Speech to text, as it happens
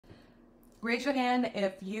Raise your hand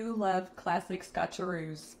if you love classic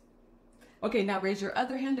Scotcheroos. Okay, now raise your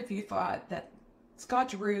other hand if you thought that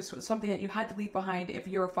Scotcheroos was something that you had to leave behind if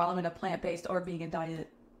you were following a plant-based or vegan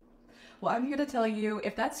diet. Well, I'm here to tell you,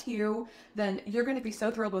 if that's you, then you're going to be so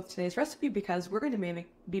thrilled with today's recipe because we're going to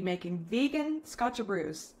be making vegan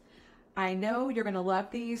Scotcheroos. I know you're going to love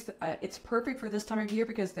these. It's perfect for this time of year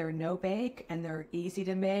because they're no bake and they're easy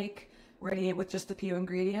to make, ready with just a few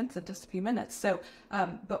ingredients in just a few minutes. So,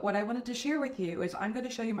 but what I wanted to share with you is I'm going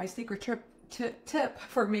to show you my secret tip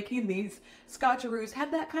for making these Scotcheroos.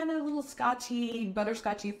 Have that kind of little scotchy,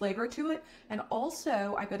 butterscotchy flavor to it. And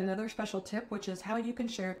also, I've got another special tip, which is how you can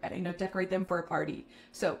share, decorate them for a party.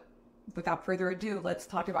 So, without further ado, let's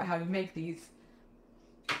talk about how you make these.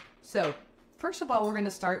 So, first of all, we're going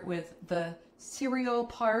to start with the cereal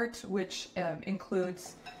part, which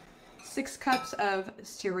includes 6 cups of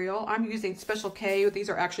cereal. I'm using Special K. These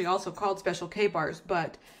are actually also called Special K bars,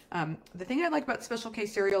 but the thing I like about Special K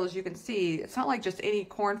cereal is you can see it's not like just any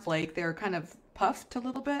cornflake. They're kind of puffed a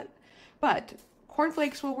little bit, but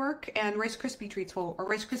cornflakes will work and Rice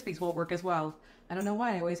Krispies will work as well. I don't know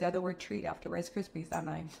why I always add the word treat after Rice Krispies, don't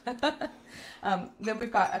I? Then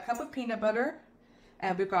we've got a cup of peanut butter.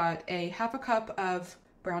 And we've got a half a cup of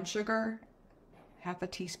brown sugar, half a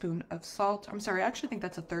teaspoon of salt. I'm sorry, I actually think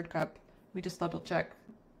that's a 1/3 cup. We just double check.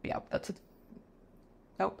 Yeah,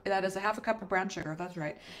 nope, that is a half a cup of brown sugar. That's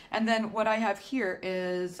right. And then what I have here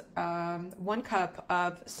is 1 cup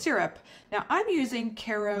of syrup. Now I'm using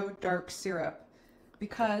Caro dark syrup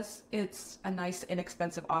because it's a nice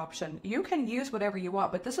inexpensive option. You can use whatever you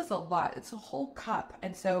want, but this is a lot. It's a whole cup.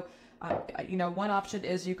 And so one option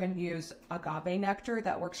is you can use agave nectar.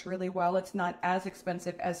 That works really well. It's not as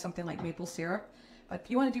expensive as something like maple syrup. But if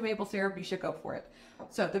you want to do maple syrup, you should go for it.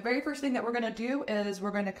 So the very first thing that we're going to do is we're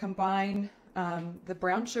going to combine the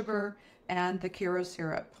brown sugar and the Caro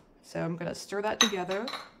syrup. So I'm going to stir that together.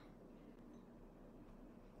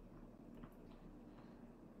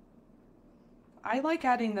 I like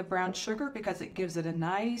adding the brown sugar because it gives it a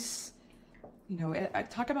nice... I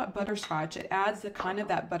talk about butterscotch. It adds the kind of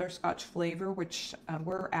that butterscotch flavor, which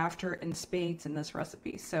we're after in spades in this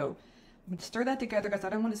recipe. So I'm going to stir that together because I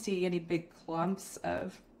don't want to see any big clumps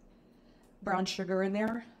of brown sugar in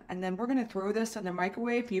there. And then we're going to throw this in the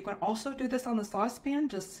microwave. You can also do this on the saucepan.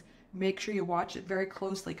 Just make sure you watch it very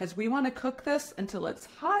closely because we want to cook this until it's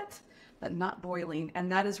hot, but not boiling. And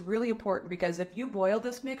that is really important because if you boil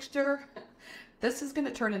this mixture, this is going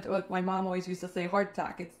to turn into what my mom always used to say,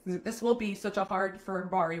 hardtack. This will be such a hard, firm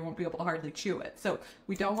bar, you won't be able to hardly chew it. So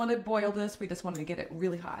we don't want to boil this. We just want to get it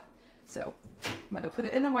really hot. So I'm going to put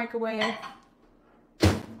it in the microwave,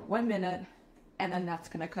 1 minute, and then that's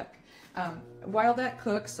going to cook. While that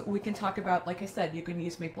cooks, we can talk about, like I said, you can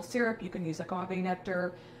use maple syrup, you can use agave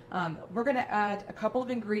nectar. We're going to add a couple of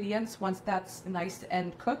ingredients once that's nice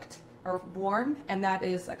and cooked or warm, and that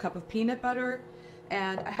is a cup of peanut butter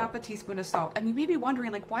and a half a teaspoon of salt. And you may be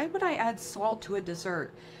wondering, like, why would I add salt to a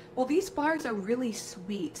dessert? Well, these bars are really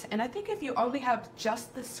sweet, and I think if you only have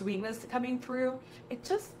just the sweetness coming through, it's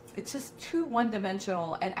just too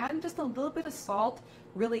one-dimensional, and adding just a little bit of salt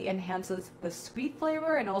really enhances the sweet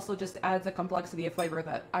flavor and also just adds a complexity of flavor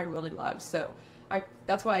that I really love. So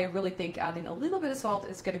that's why I really think adding a little bit of salt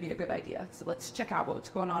is going to be a good idea. So let's check out what's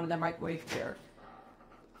going on in the microwave here.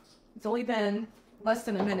 It's only been less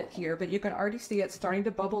than a minute here, but you can already see it starting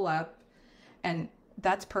to bubble up, and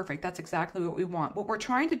that's perfect. That's exactly what we want. What we're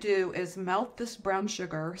trying to do is melt this brown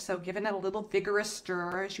sugar, so giving it a little vigorous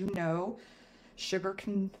stir. As you know, sugar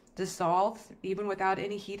can dissolve even without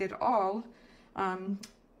any heat at all,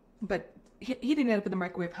 but heating it up in the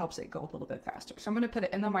microwave helps it go a little bit faster. So I'm going to put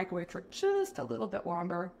it in the microwave for just a little bit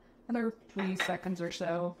longer, another 3 seconds or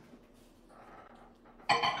so.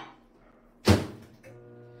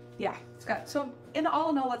 Yeah, so in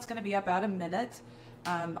all, it's going to be about a minute.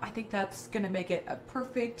 I think that's going to make it a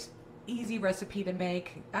perfect, easy recipe to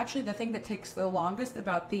make. Actually, the thing that takes the longest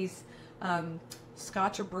about these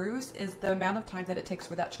Scotcheroos is the amount of time that it takes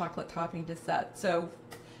for that chocolate topping to set. So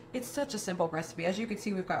it's such a simple recipe. As you can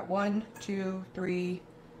see, we've got 1, 2, 3,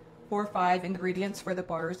 4, 5 ingredients for the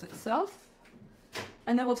bars itself.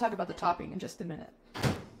 And then we'll talk about the topping in just a minute.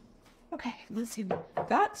 Okay, let's see.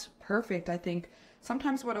 That's perfect, I think.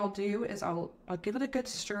 Sometimes what I'll do is I'll give it a good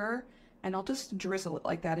stir and I'll just drizzle it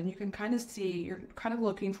like that. And you can kind of see, you're kind of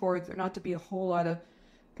looking for there not to be a whole lot of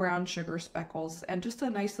brown sugar speckles. And just a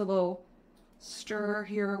nice little stir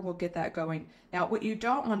here will get that going. Now, what you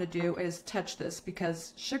don't want to do is touch this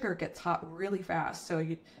because sugar gets hot really fast. So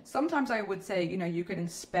sometimes I would say, you can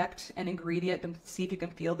inspect an ingredient and see if you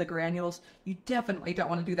can feel the granules. You definitely don't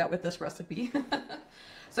want to do that with this recipe.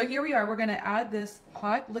 So here we are. We're going to add this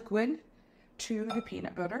hot liquid to the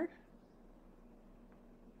peanut butter.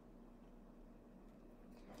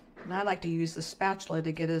 And I like to use the spatula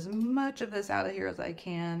to get as much of this out of here as I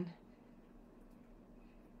can,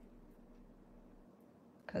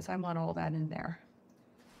 because I want all that in there.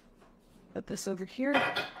 Put this over here,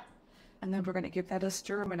 and then we're going to give that a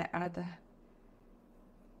stir. I'm going to add the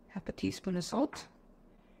half a teaspoon of salt.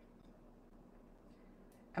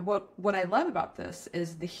 And what I love about this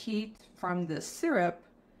is the heat from the syrup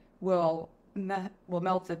will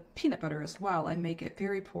melt the peanut butter as well and make it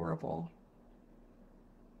very pourable.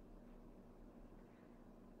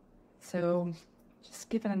 So just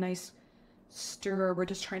give it a nice stir. We're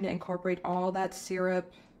just trying to incorporate all that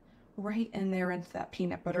syrup right in there into that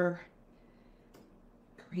peanut butter.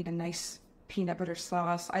 Create a nice peanut butter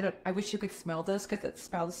sauce. I wish you could smell this because it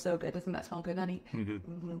smells so good. Doesn't that smell good, honey? Mm-hmm.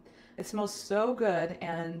 Mm-hmm. It smells so good,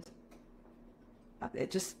 and it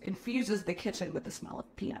just infuses the kitchen with the smell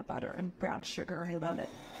of peanut butter and brown sugar. I love it.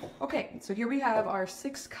 Okay, so here we have our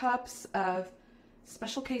 6 cups of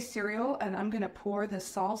Special K cereal, and I'm going to pour this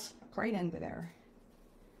sauce right into there.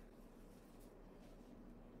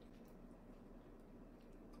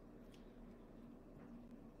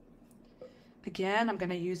 Again, I'm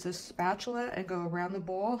going to use this spatula and go around the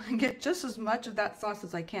bowl and get just as much of that sauce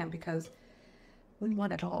as I can because we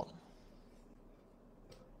want it all.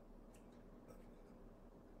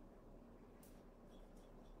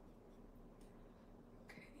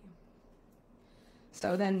 Okay.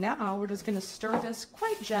 So then now we're just going to stir this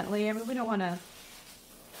quite gently. I mean, we don't want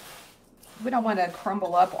to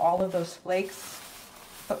crumble up all of those flakes,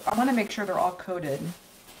 but I want to make sure they're all coated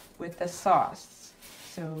with the sauce.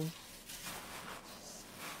 So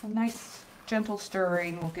a nice gentle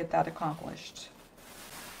stirring will get that accomplished.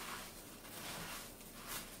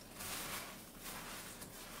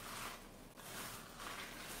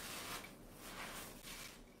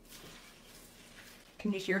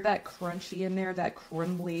 Can you hear that crunchy in there, that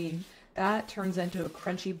crumbly? That turns into a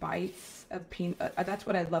crunchy bites of peanut. That's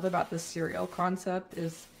what I love about this cereal concept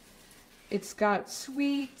is it's got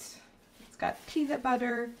sweet, it's got peanut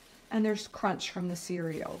butter, and there's crunch from the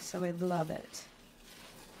cereal. So I love it.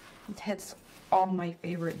 It hits all my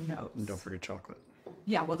favorite notes. And don't forget chocolate.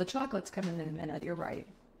 Yeah, well, the chocolate's coming in a minute. You're right.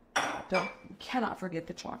 Cannot forget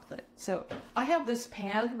the chocolate. So I have this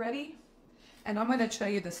pan ready, and I'm going to show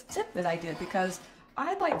you this tip that I did because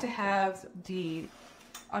I'd like to have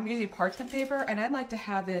I'm using parchment paper, and I'd like to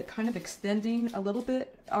have it kind of extending a little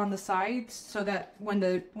bit on the sides so that when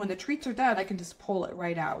the treats are done, I can just pull it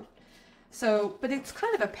right out. So, but it's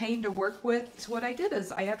kind of a pain to work with. So what I did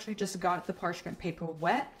is I actually just got the parchment paper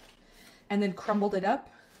wet and then crumbled it up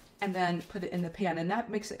and then put it in the pan, and that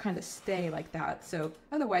makes it kind of stay like that. So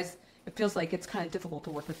otherwise it feels like it's kind of difficult to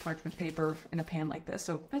work with parchment paper in a pan like this.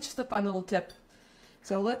 So that's just a fun little tip.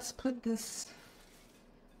 So let's put these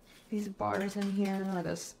bars in here,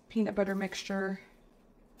 this peanut butter mixture.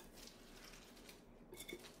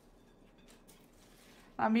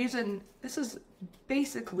 This is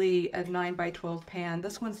basically a 9x12 pan.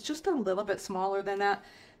 This one's just a little bit smaller than that.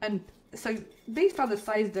 And so based on the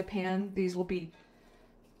size of the pan, these will be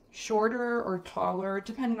shorter or taller,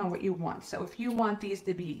 depending on what you want. So if you want these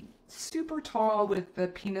to be super tall with the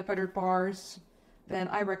peanut butter bars, then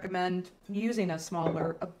I recommend using a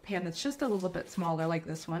pan that's just a little bit smaller like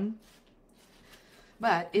this one.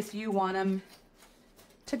 But if you want them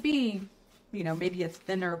to be, maybe a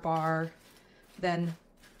thinner bar, then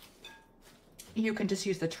you can just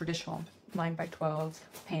use the traditional 9x12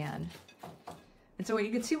 pan. And so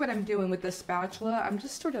you can see what I'm doing with this spatula. I'm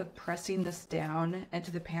just sort of pressing this down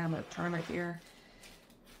into the pan. I'm going to turn right here.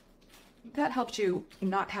 That helps you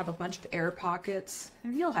not have a bunch of air pockets.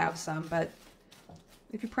 And you'll have some, but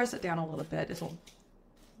if you press it down a little bit, it'll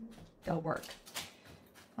work.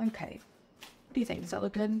 Okay. What do you think? Does that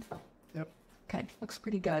look good? Yep. Okay, looks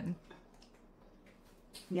pretty good.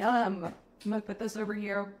 Yum. I'm going to put this over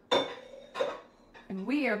here. And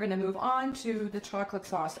we are going to move on to the chocolate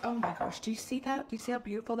sauce. Oh my gosh, do you see that? Do you see how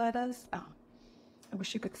beautiful that is? Oh, I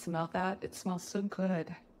wish you could smell that. It smells so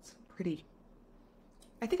good. It's pretty.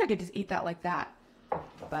 I think I could just eat that like that.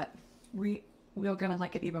 But we're going to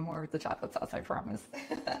like it even more with the chocolate sauce, I promise.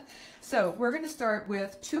 So we're going to start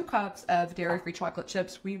with 2 cups of dairy-free chocolate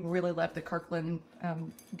chips. We really love the Kirkland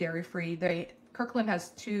dairy-free. Kirkland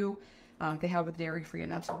has 2. They have a dairy-free,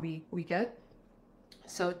 and that's what we get.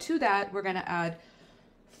 So to that, we're going to add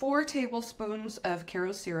 4 tablespoons of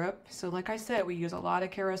Caro syrup. So like I said, we use a lot of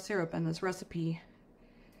Caro syrup in this recipe.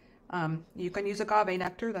 You can use agave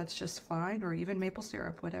nectar, that's just fine, or even maple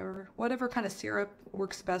syrup, whatever kind of syrup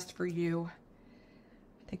works best for you.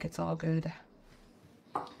 I think it's all good.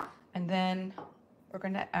 And then we're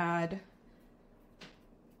going to add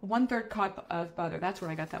 1/3 cup of butter. That's where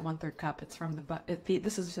I got that 1/3 cup. It's from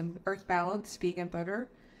this is some Earth Balance vegan butter.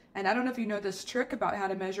 And I don't know if you know this trick about how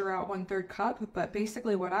to measure out 1/3 cup, but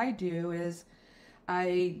basically what I do is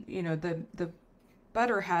the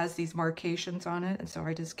butter has these markations on it, and so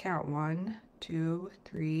I just count 1, 2,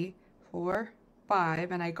 3, 4,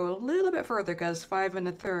 5, and I go a little bit further because 5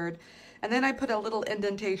 1/3, and then I put a little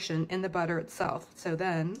indentation in the butter itself. So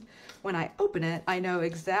then when I open it, I know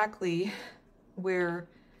exactly where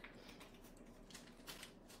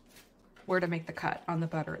to make the cut on the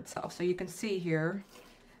butter itself. So you can see here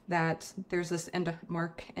that there's this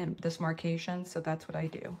markation, so that's what I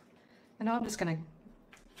do. And now I'm just gonna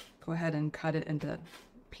go ahead and cut it into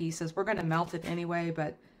pieces. We're gonna melt it anyway,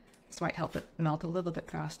 but this might help it melt a little bit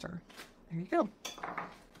faster. There you go.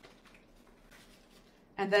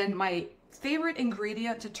 And then my favorite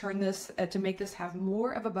ingredient to turn this, to make this have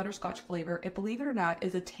more of a butterscotch flavor, believe it or not,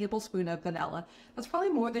 is a tablespoon of vanilla. That's probably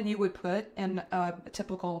more than you would put in a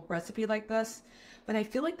typical recipe like this, but I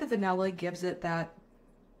feel like the vanilla gives it that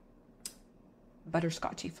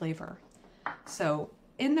butterscotchy flavor. So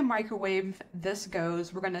in the microwave, this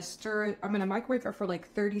goes, we're gonna stir it, I'm gonna microwave it for like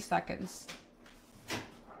 30 seconds.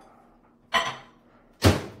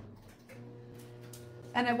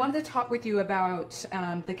 And I wanted to talk with you about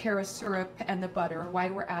the Scotcheroos syrup and the butter, why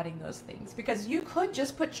we're adding those things. Because you could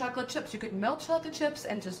just put chocolate chips. You could melt chocolate chips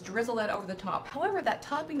and just drizzle that over the top. However, that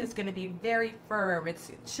topping is going to be very firm.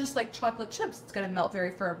 It's just like chocolate chips. It's going to melt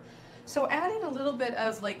very firm. So adding a little bit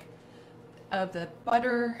of the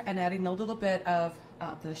butter and adding a little bit of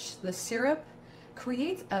the syrup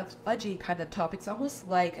creates a fudgy kind of top. It's almost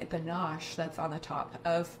like a ganache that's on the top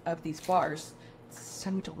of these bars.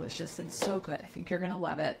 So delicious and so good. I think you're gonna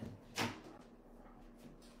love it.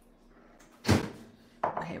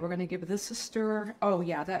 Okay, we're gonna give this a stir. Oh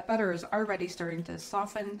yeah, that butter is already starting to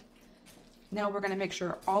soften. Now we're gonna make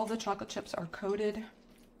sure all the chocolate chips are coated.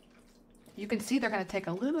 You can see they're gonna take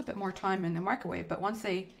a little bit more time in the microwave, but once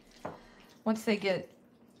they get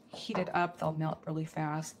heated up, they'll melt really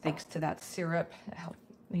fast thanks to that syrup.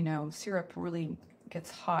 You know, syrup really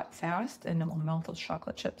gets hot fast and it will melt those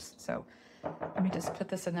chocolate chips. So let me just put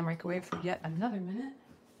this in the microwave for yet another minute.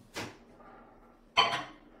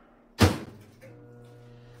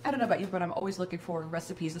 I don't know about you, but I'm always looking for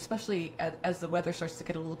recipes, especially as the weather starts to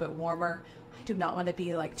get a little bit warmer. I do not want to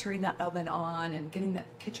be like turning that oven on and getting that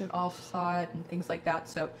kitchen all hot and things like that.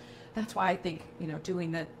 So that's why I think, you know,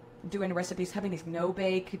 doing recipes, having these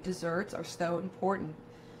no-bake desserts are so important.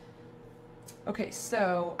 Okay,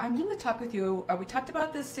 so I'm going to talk with you. We talked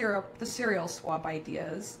about the cereal swap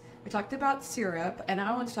ideas. We talked about syrup, and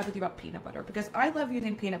I want to talk with you about peanut butter because I love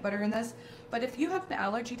using peanut butter in this. But if you have an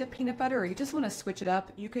allergy to peanut butter or you just want to switch it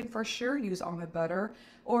up, you can for sure use almond butter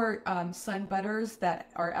or sun butters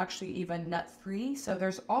that are actually even nut-free. So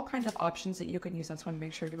there's all kinds of options that you can use. I just want to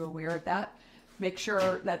make sure you're aware of that. Make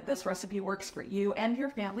sure that this recipe works for you and your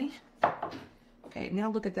family. Okay,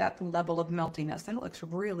 now look at that level of meltiness. That looks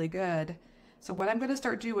really good. So what I'm going to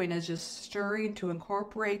start doing is just stirring to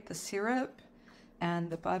incorporate the syrup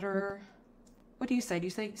and the butter. What do you say? Do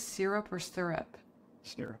you say syrup or syrup?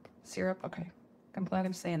 Syrup. Syrup? Okay. I'm glad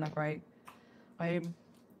I'm saying that right. I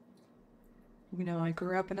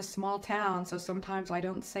grew up in a small town, so sometimes I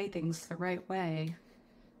don't say things the right way.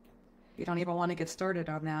 You don't even want to get started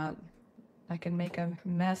on that. I can make a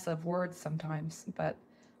mess of words sometimes, but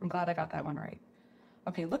I'm glad I got that one right.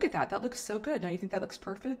 Okay, look at that. That looks so good. Don't you think that looks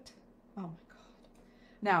perfect? Oh my God.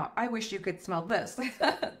 Now, I wish you could smell this.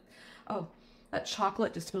 Oh. That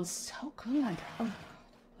chocolate just feels so good. Oh my God, I love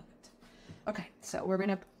it. Okay, so we're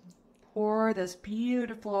gonna pour this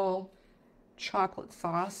beautiful chocolate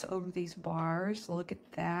sauce over these bars. Look at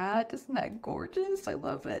that. Isn't that gorgeous? I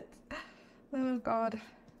love it. Oh God,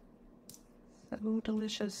 so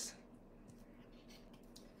delicious.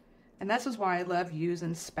 And this is why I love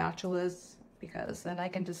using spatulas, because then I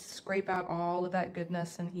can just scrape out all of that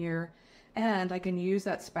goodness in here. And I can use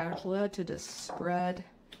that spatula to just spread.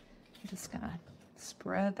 I'm just gonna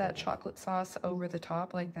spread that chocolate sauce over the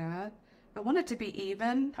top like that. I want it to be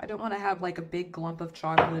even. I don't want to have like a big glump of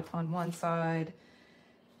chocolate on one side.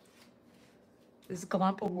 Is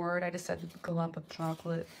glump a word? I just said glump of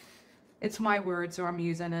chocolate. It's my word, so I'm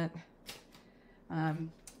using it.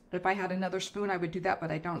 If I had another spoon, I would do that, but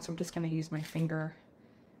I don't, so I'm just gonna use my finger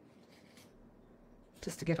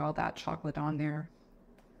just to get all that chocolate on there.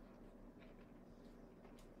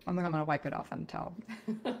 I'm gonna wipe it off on the towel.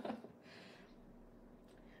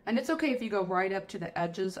 And it's okay if you go right up to the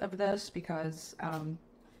edges of this because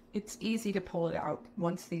it's easy to pull it out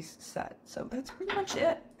once these set. So that's pretty much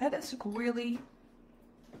it. That is really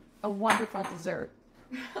a wonderful dessert.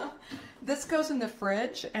 This goes in the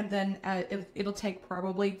fridge, and then it'll take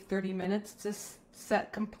probably 30 minutes to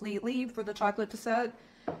set completely for the chocolate to set,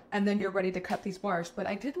 and then you're ready to cut these bars. But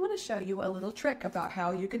I did want to show you a little trick about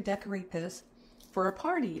how you can decorate this for a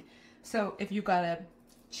party. So if you've got a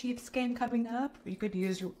Chiefs game coming up, you could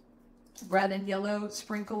use your red and yellow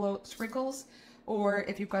sprinkles, or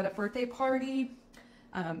if you've got a birthday party,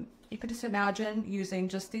 you could just imagine using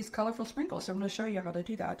just these colorful sprinkles. So I'm going to show you how to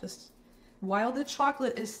do that. Just while the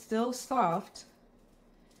chocolate is still soft,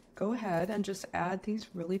 go ahead and just add these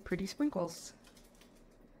really pretty sprinkles.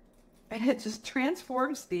 And it just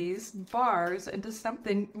transforms these bars into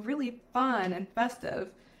something really fun and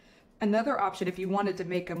festive. Another option, if you wanted to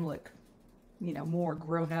make them look, you know, more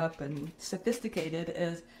grown up and sophisticated,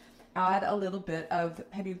 is add a little bit of,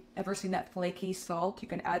 have you ever seen that flaky salt? You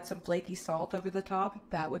can add some flaky salt over the top.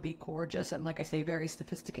 That would be gorgeous. And like I say, very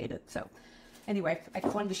sophisticated. So anyway, I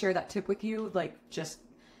just wanted to share that tip with you. Like, just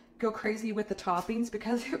go crazy with the toppings,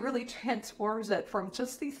 because it really transforms it from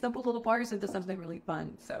just these simple little bars into something really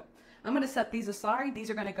fun. So I'm going to set these aside. These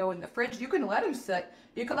are going to go in the fridge. You can let them sit.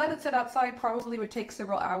 You can let it sit outside. Probably would take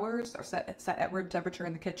several hours, or set at room temperature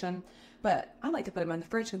in the kitchen. But I like to put them in the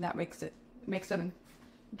fridge, and that makes them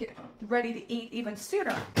get ready to eat even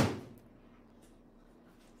sooner.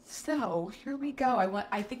 So here we go.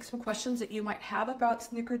 I think some questions that you might have about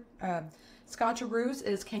Scotcheroos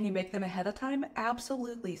is, can you make them ahead of time?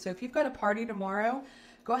 Absolutely. So if you've got a party tomorrow,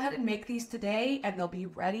 go ahead and make these today and they'll be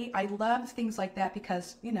ready. I love things like that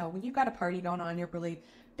because, you know, when you've got a party going on, you're really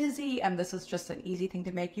busy and this is just an easy thing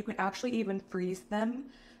to make. You can actually even freeze them.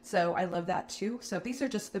 So I love that too. So these are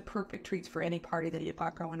just the perfect treats for any party that you've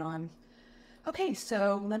got going on. Okay,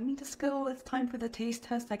 so let me just go. It's time for the taste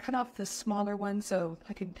test. I cut off the smaller one so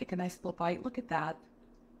I can take a nice little bite. Look at that.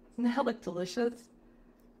 Doesn't that look delicious?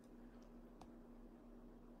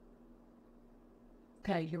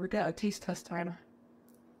 Okay, here we go. Taste test time.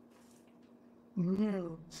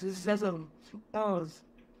 Sizzle. Those.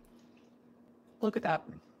 Look at that.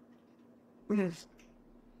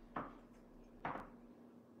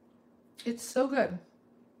 It's so good.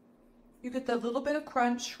 You get the little bit of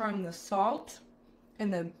crunch from the salt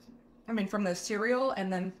and from the cereal,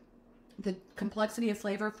 and then the complexity of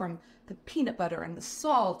flavor from the peanut butter and the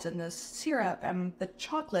salt and the syrup and the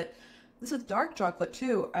chocolate. This is dark chocolate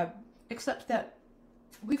too, except that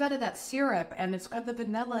we've added that syrup and it's got the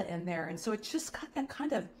vanilla in there. And so it's just got that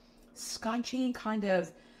kind of scotchy kind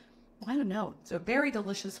of, I don't know. So very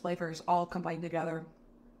delicious flavors all combined together.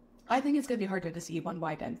 I think it's going to be hard to just eat one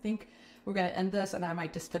bite. I think we're going to end this and I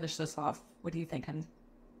might just finish this off. What do you think, honey?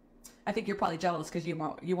 I think you're probably jealous because you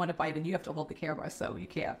want to bite and you have to hold the camera, so you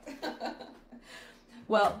can't.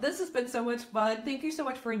 Well, this has been so much fun. Thank you so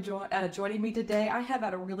much for joining me today. I have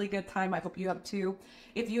had a really good time. I hope you have too.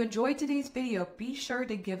 If you enjoyed today's video, be sure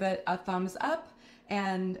to give it a thumbs up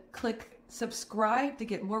and click subscribe to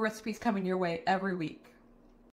get more recipes coming your way every week.